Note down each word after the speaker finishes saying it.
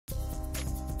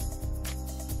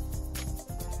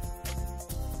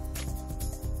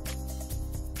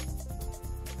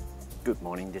Good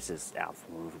morning, this is Al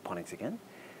from Aeroponics again.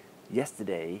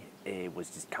 Yesterday it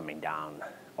was just coming down,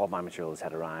 all my materials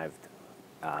had arrived.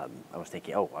 I was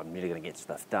thinking, oh, I'm really going to get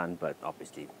stuff done, but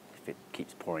obviously if it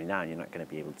keeps pouring down you're not going to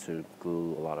be able to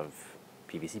glue a lot of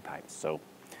PVC pipes. So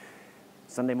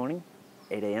Sunday morning,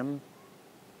 8 a.m,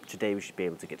 today we should be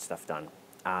able to get stuff done.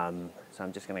 So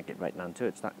I'm just going to get right down to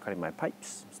it, start cutting my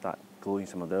pipes, start gluing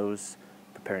some of those,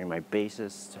 preparing my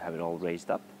bases to have it all raised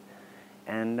up,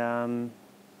 and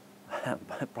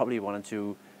probably one or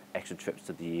two extra trips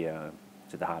to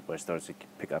the hardware store to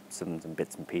pick up some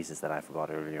bits and pieces that I forgot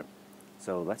earlier.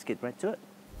 So let's get right to it.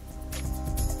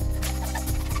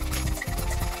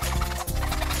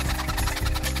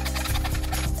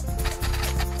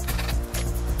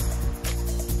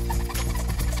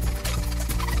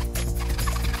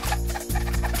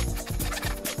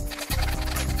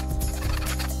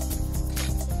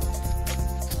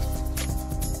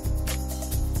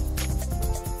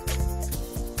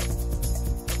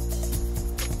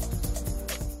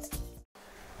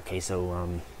 Okay, so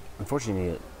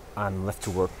unfortunately I'm left to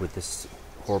work with this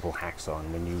horrible hacksaw,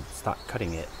 and when you start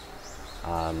cutting it,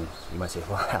 you might say,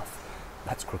 wow,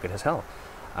 that's crooked as hell.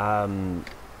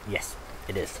 Yes,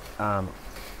 it is.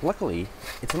 Luckily,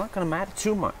 it's not going to matter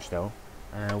too much though.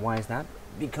 Why is that?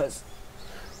 Because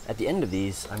at the end of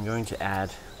these, I'm going to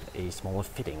add a smaller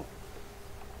fitting.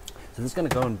 So this is going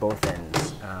to go on both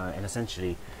ends, and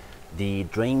essentially the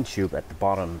drain tube at the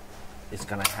bottom is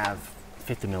going to have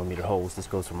 50mm holes. This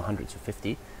goes from 100 to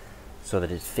 50 so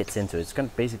that it fits into it. It's going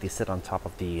to basically sit on top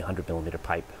of the 100mm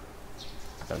pipe.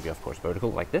 It's going to be, of course,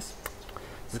 vertical like this. So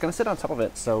it's going to sit on top of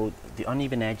it, so the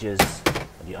uneven edges,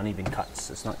 the uneven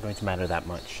cuts, it's not going to matter that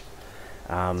much.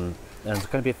 And it's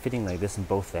going to be a fitting like this in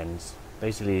both ends.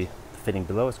 Basically, the fitting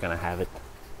below is going to have it,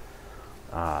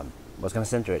 it's going to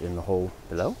center it in the hole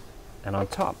below, and on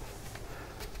top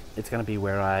it's going to be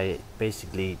where I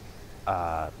basically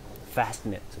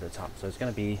fasten it to the top. So it's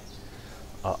going to be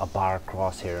a bar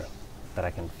across here that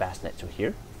I can fasten it to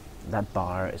here. That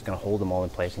bar is going to hold them all in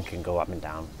place and can go up and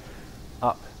down.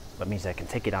 Up, that means I can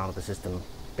take it out of the system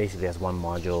basically as one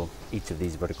module. Each of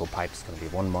these vertical pipes is going to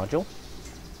be one module,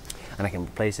 and I can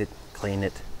replace it, clean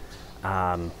it.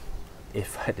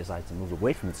 If I decide to move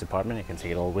away from this apartment, I can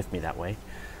take it all with me that way.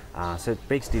 So it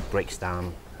basically breaks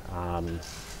down.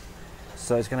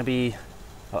 So it's going to be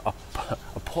a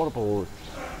portable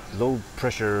low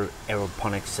pressure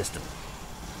aeroponics system.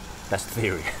 That's the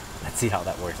theory. Let's see how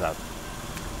that works out.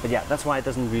 But yeah, that's why it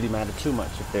doesn't really matter too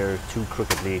much if they're too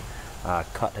crookedly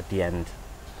cut at the end.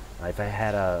 If I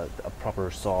had a proper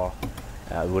saw,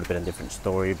 it would have been a different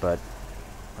story, but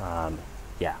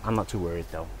yeah, I'm not too worried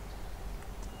though.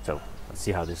 So let's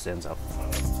see how this ends up.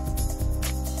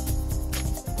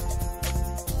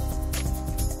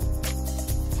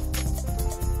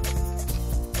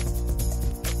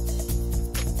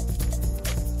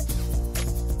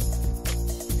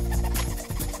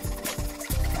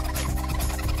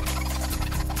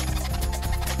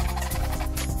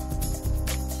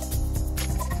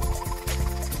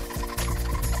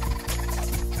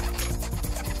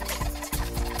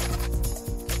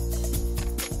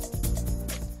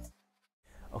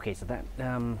 Okay, so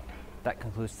that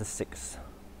concludes the 6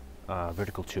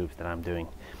 vertical tubes that I'm doing.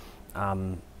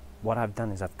 What I've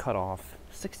done is I've cut off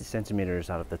 60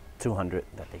 centimeters out of the 200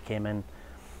 that they came in.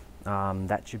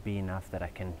 That should be enough that I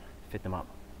can fit them up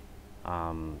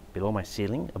below my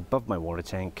ceiling, above my water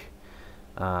tank,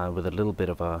 with a little bit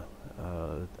of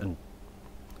an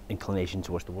inclination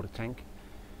towards the water tank,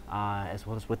 as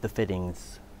well as with the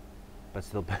fittings, but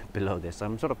still below this. So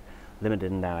I'm sort of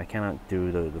limited in that I cannot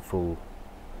do the full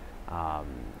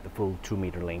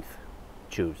 2-meter length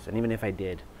tubes, and even if I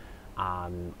did, I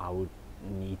would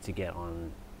need to get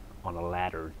on a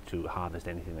ladder to harvest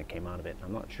anything that came out of it.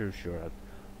 I'm not sure I'd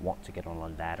want to get on a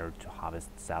ladder to harvest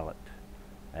salad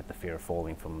at the fear of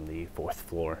falling from the 4th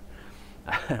floor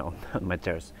on my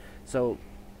terrace. So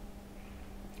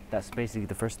that's basically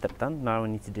the first step done. Now all I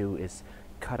need to do is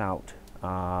cut out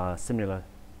similar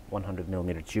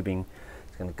 100mm tubing.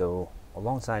 It's going to go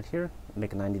alongside here,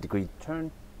 make a 90-degree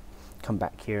turn, come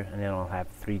back here, and then I'll have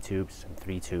 3 tubes and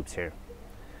 3 tubes here.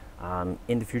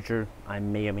 In the future, I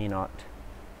may or may not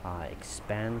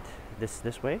expand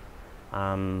this way,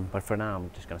 but for now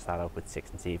I'm just going to start off with 6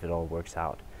 and see if it all works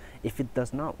out. If it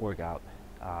does not work out,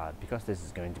 because this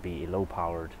is going to be a low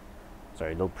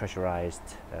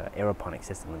pressurized aeroponic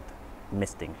system with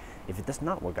misting, if it does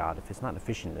not work out, if it's not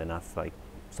efficient enough like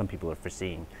some people are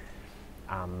foreseeing,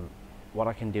 what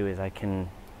I can do is I can,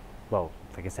 well,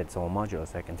 like I said, it's all modular,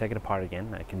 so I can take it apart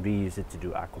again. I can reuse it to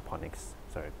do hydroponics.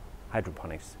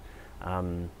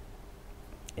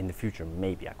 In the future,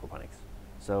 maybe aquaponics.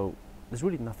 So there's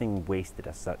really nothing wasted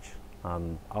as such.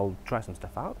 I'll try some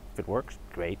stuff out. If it works,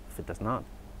 great. If it does not,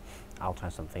 I'll try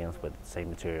something else with the same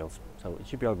materials. So it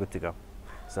should be all good to go.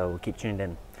 So keep tuned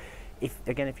in. If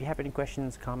you have any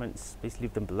questions, comments, please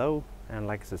leave them below, and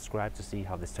like and subscribe to see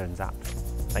how this turns out.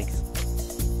 Thanks.